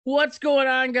What's going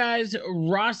on, guys?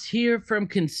 Ross here from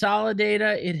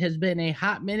Consolidata. It has been a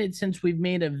hot minute since we've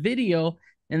made a video,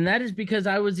 and that is because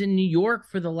I was in New York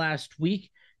for the last week,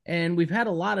 and we've had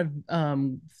a lot of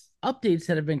updates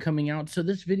that have been coming out. So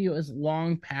this video is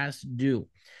long past due.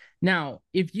 Now,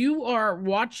 if you are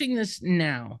watching this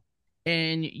now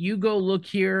and you go look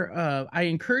here, I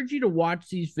encourage you to watch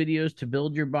these videos to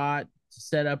build your bot, to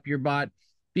set up your bot,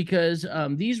 because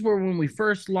these were when we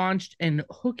first launched, and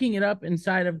hooking it up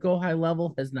inside of Go High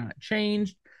Level has not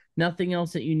changed. Nothing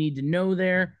else that you need to know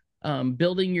there.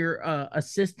 Building your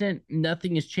assistant,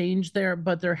 nothing has changed there,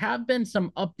 but there have been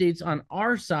some updates on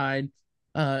our side,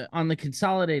 on the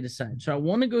consolidated side. So I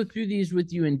want to go through these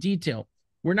with you in detail.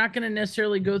 We're not going to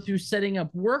necessarily go through setting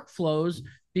up workflows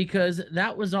because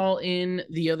that was all in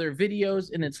the other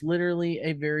videos, and it's literally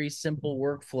a very simple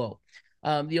workflow.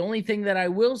 The only thing that I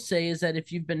will say is that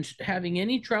if you've been having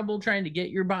any trouble trying to get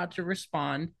your bot to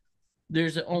respond,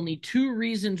 there's only two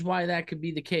reasons why that could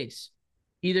be the case.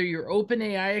 Either your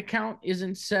OpenAI account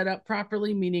isn't set up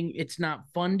properly, meaning it's not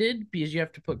funded because you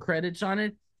have to put credits on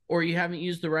it, or you haven't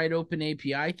used the right Open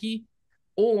API key,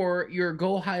 or your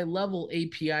Go High Level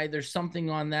API, there's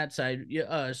something on that side.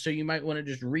 So you might want to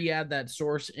just re-add that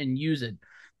source and use it.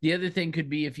 The other thing could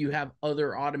be if you have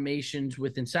other automations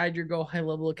with inside your Go High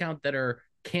Level account that are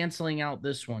canceling out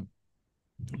this one.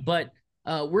 But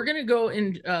we're going to go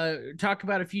and talk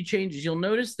about a few changes. You'll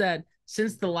notice that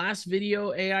since the last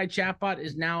video, AI chatbot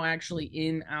is now actually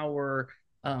in our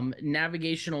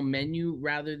navigational menu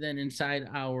rather than inside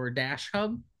our dash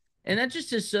hub. And that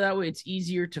just is so that way it's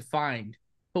easier to find.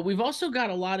 But we've also got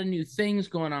a lot of new things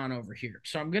going on over here.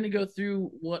 So I'm going to go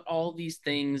through what all these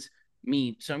things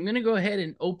mean. So I'm going to go ahead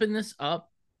and open this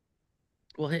up.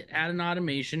 We'll hit add an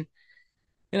automation.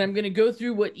 And I'm going to go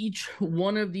through what each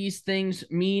one of these things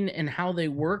mean and how they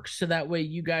work, so that way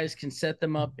you guys can set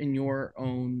them up in your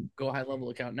own Go High Level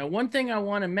account. Now, one thing I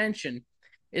want to mention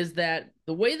is that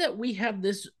the way that we have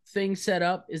this thing set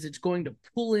up is it's going to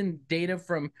pull in data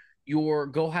from your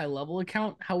Go High Level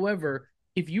account. However,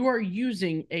 if you are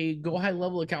using a Go High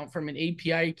Level account from an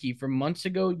API key from months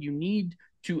ago, you need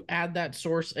to add that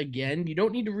source again. You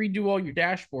don't need to redo all your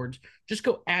dashboards. Just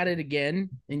go add it again,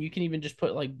 and you can even just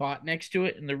put like bot next to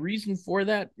it. And the reason for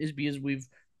that is because we've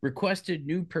requested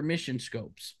new permission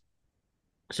scopes.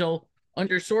 So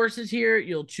under sources here,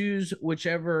 you'll choose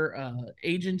whichever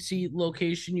agency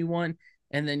location you want,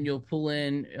 and then you'll pull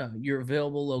in your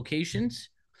available locations.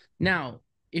 Now,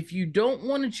 if you don't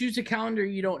want to choose a calendar,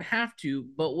 you don't have to,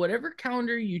 but whatever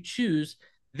calendar you choose,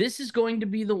 this is going to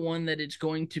be the one that it's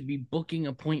going to be booking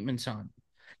appointments on.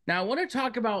 Now, I want to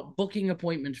talk about booking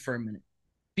appointments for a minute,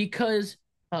 because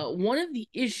one of the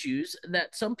issues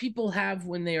that some people have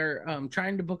when they are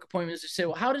trying to book appointments is say,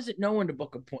 well, how does it know when to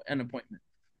book an appointment?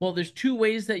 Well, there's two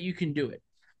ways that you can do it.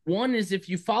 One is if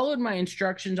you followed my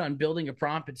instructions on building a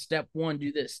prompt at step one,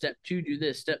 do this, step two, do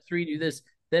this, step three, do this,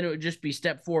 then it would just be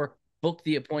step four, book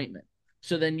the appointment.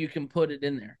 So then you can put it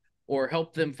in there or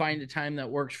help them find a time that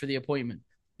works for the appointment.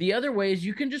 The other way is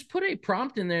you can just put a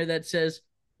prompt in there that says,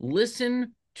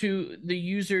 listen to the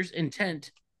user's intent,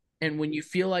 and when you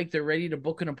feel like they're ready to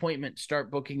book an appointment,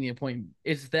 start booking the appointment.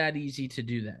 It's that easy to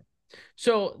do that.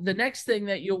 So the next thing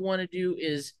that you'll want to do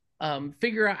is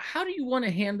figure out, how do you want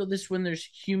to handle this when there's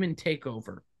human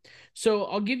takeover? So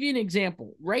I'll give you an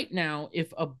example. Right now,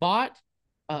 if a bot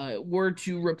were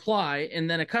to reply and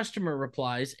then a customer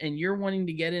replies and you're wanting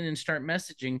to get in and start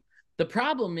messaging, the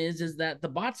problem is that the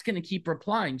bot's going to keep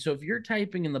replying. So if you're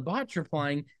typing and the bot's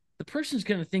replying, the person's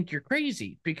going to think you're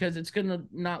crazy because it's going to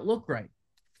not look right.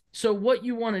 So what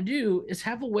you want to do is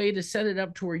have a way to set it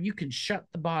up to where you can shut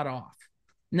the bot off.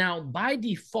 Now, by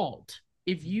default,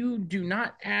 if you do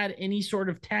not add any sort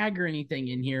of tag or anything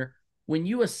in here, when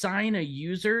you assign a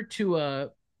user to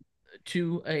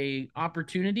a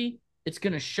opportunity, it's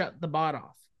going to shut the bot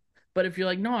off. But if you're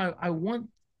like, no, I want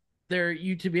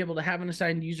you to be able to have an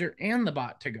assigned user and the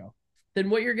bot to go, then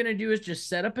what you're going to do is just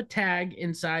set up a tag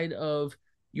inside of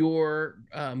your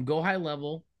Go High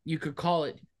Level. You could call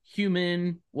it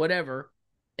human, whatever.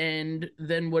 And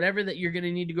then whatever that you're going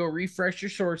to need to go refresh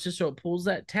your sources so it pulls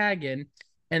that tag in.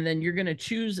 And then you're going to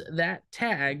choose that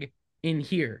tag in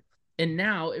here. And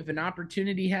now if an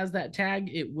opportunity has that tag,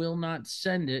 it will not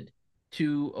send it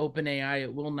to OpenAI.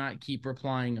 It will not keep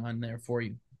replying on there for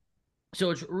you. So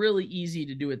it's really easy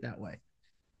to do it that way.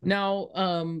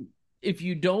 Now, if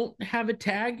you don't have a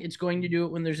tag, it's going to do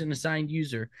it when there's an assigned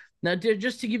user. Now,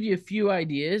 just to give you a few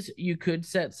ideas, you could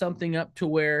set something up to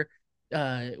where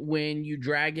when you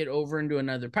drag it over into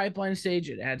another pipeline stage,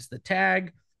 it adds the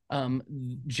tag.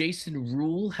 Jason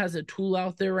Rule has a tool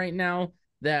out there right now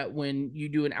that when you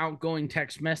do an outgoing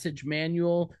text message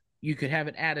manual, you could have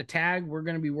it add a tag. We're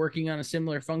going to be working on a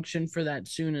similar function for that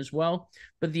soon as well.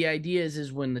 But the idea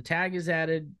is when the tag is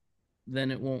added,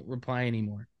 then it won't reply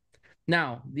anymore.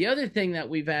 Now, the other thing that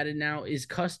we've added now is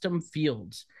custom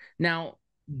fields. Now,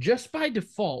 just by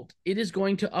default, it is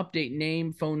going to update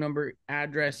name, phone number,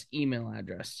 address, email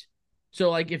address.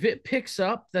 So, like if it picks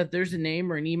up that there's a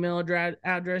name or an email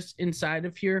address inside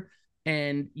of here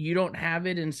and you don't have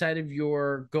it inside of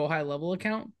your Go High Level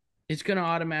account, it's going to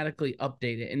automatically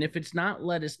update it. And if it's not,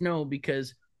 let us know,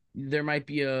 because there might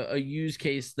be a use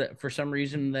case that for some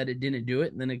reason that it didn't do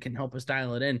it, and then it can help us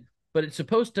dial it in. But it's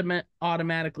supposed to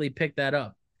automatically pick that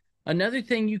up. Another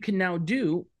thing you can now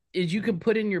do is you can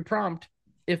put in your prompt,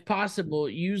 if possible,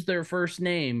 use their first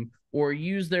name or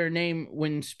use their name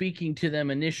when speaking to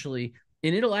them initially,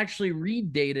 and it'll actually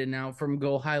read data now from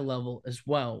Go High Level as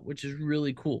well, which is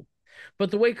really cool.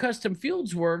 But the way custom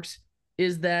fields works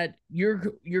is that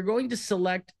you're going to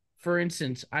select, for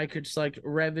instance, I could select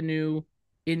revenue,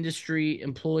 industry,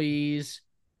 employees,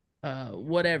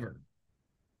 whatever.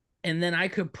 And then I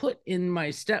could put in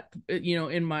my step,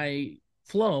 in my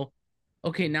flow,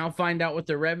 okay, now find out what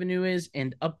the revenue is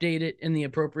and update it in the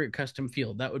appropriate custom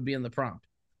field. That would be in the prompt.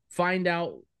 Find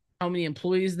out how many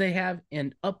employees they have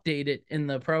and update it in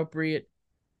the appropriate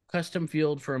custom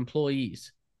field for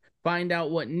employees. Find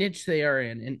out what niche they are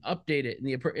in and update it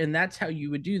and that's how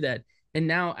you would do that. And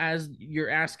now as you're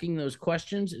asking those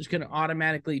questions, it's going to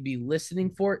automatically be listening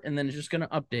for it, and then it's just going to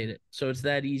update it. So it's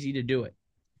that easy to do it.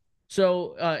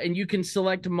 So, and you can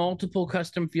select multiple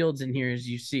custom fields in here, as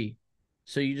you see.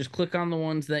 So you just click on the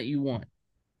ones that you want.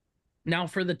 Now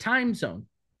for the time zone,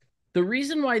 the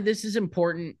reason why this is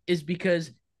important is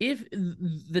because if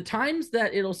the times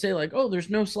that it'll say like, oh, there's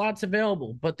no slots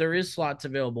available, but there is slots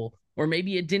available, or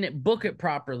maybe it didn't book it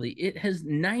properly, it has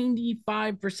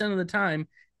 95% of the time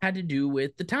had to do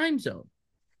with the time zone.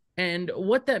 And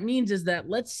what that means is that,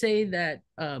 let's say that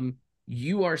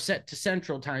you are set to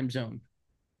Central Time Zone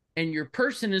and your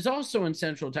person is also in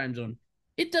Central Time Zone.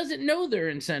 It doesn't know they're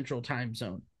in Central Time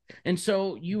Zone. And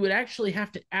so you would actually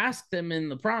have to ask them in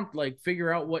the prompt, like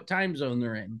figure out what time zone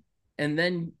they're in. And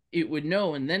then it would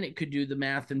know, and then it could do the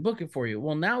math and book it for you.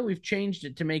 Well, now we've changed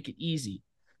it to make it easy.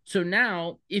 So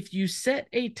now if you set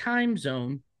a time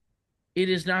zone, it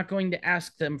is not going to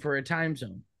ask them for a time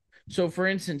zone. So for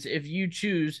instance, if you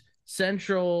choose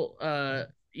Central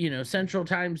Central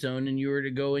Time Zone, and you were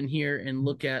to go in here and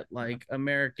look at like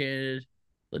America,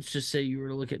 let's just say you were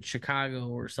to look at Chicago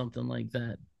or something like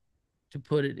that, to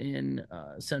put it in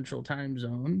Central Time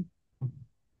Zone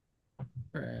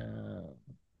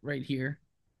right here.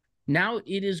 Now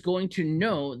it is going to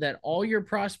know that all your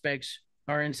prospects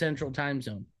are in Central Time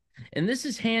Zone. And this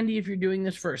is handy if you're doing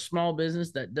this for a small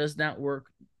business that does not work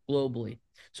globally.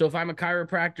 So if I'm a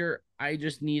chiropractor, I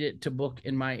just need it to book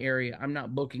in my area. I'm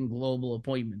not booking global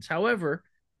appointments. However,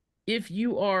 if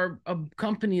you are a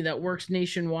company that works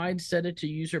nationwide, set it to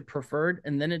user preferred,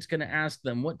 and then it's going to ask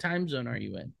them, what time zone are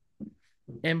you in?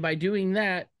 And by doing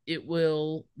that, it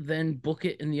will then book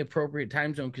it in the appropriate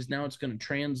time zone, because now it's going to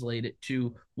translate it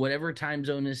to whatever time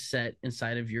zone is set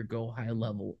inside of your Go High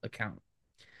Level account.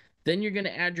 Then you're going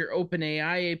to add your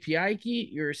OpenAI API key,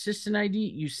 your assistant ID,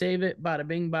 you save it, bada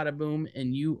bing, bada boom,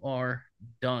 and you are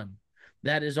done.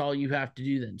 That is all you have to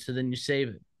do then. So then you save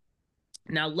it.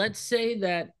 Now, let's say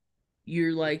that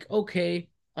you're like, okay,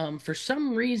 for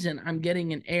some reason, I'm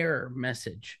getting an error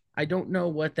message. I don't know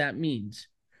what that means.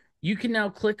 You can now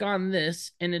click on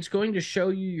this, and it's going to show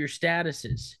you your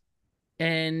statuses.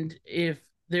 And if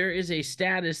there is a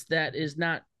status that is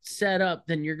not set up,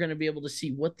 then you're going to be able to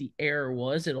see what the error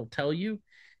was. It'll tell you,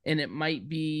 and it might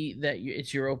be that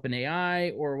it's your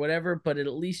OpenAI or whatever, but at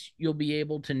least you'll be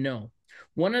able to know.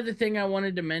 One other thing I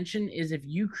wanted to mention is if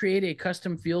you create a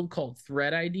custom field called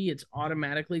thread ID, it's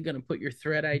automatically going to put your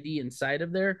thread ID inside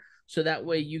of there. So that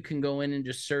way you can go in and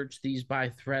just search these by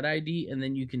thread ID, and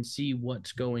then you can see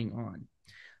what's going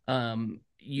on.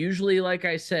 Usually, like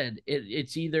I said,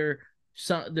 it's either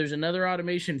there's another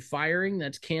automation firing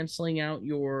that's canceling out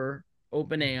your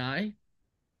OpenAI.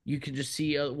 You can just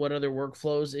see what other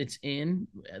workflows it's in.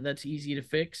 That's easy to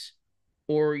fix.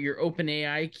 Or your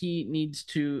OpenAI key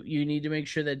you need to make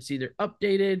sure that it's either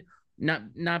updated,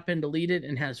 not been deleted,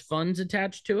 and has funds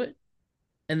attached to it.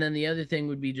 And then the other thing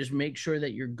would be just make sure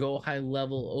that your Go High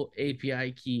Level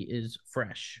API key is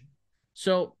fresh.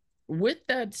 So with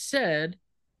that said,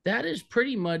 that is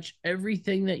pretty much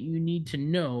everything that you need to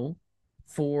know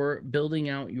for building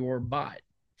out your bot.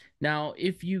 Now,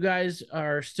 if you guys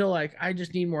are still like, I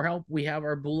just need more help, we have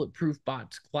our Bulletproof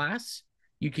Bots class.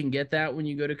 You can get that when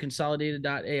you go to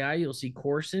Consolidata.ai. You'll see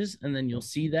courses, and then you'll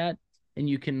see that. and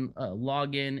you can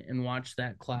log in and watch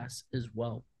that class as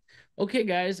well. Okay,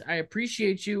 guys, I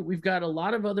appreciate you. We've got a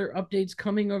lot of other updates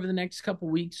coming over the next couple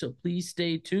weeks, so please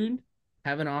stay tuned.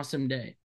 Have an awesome day.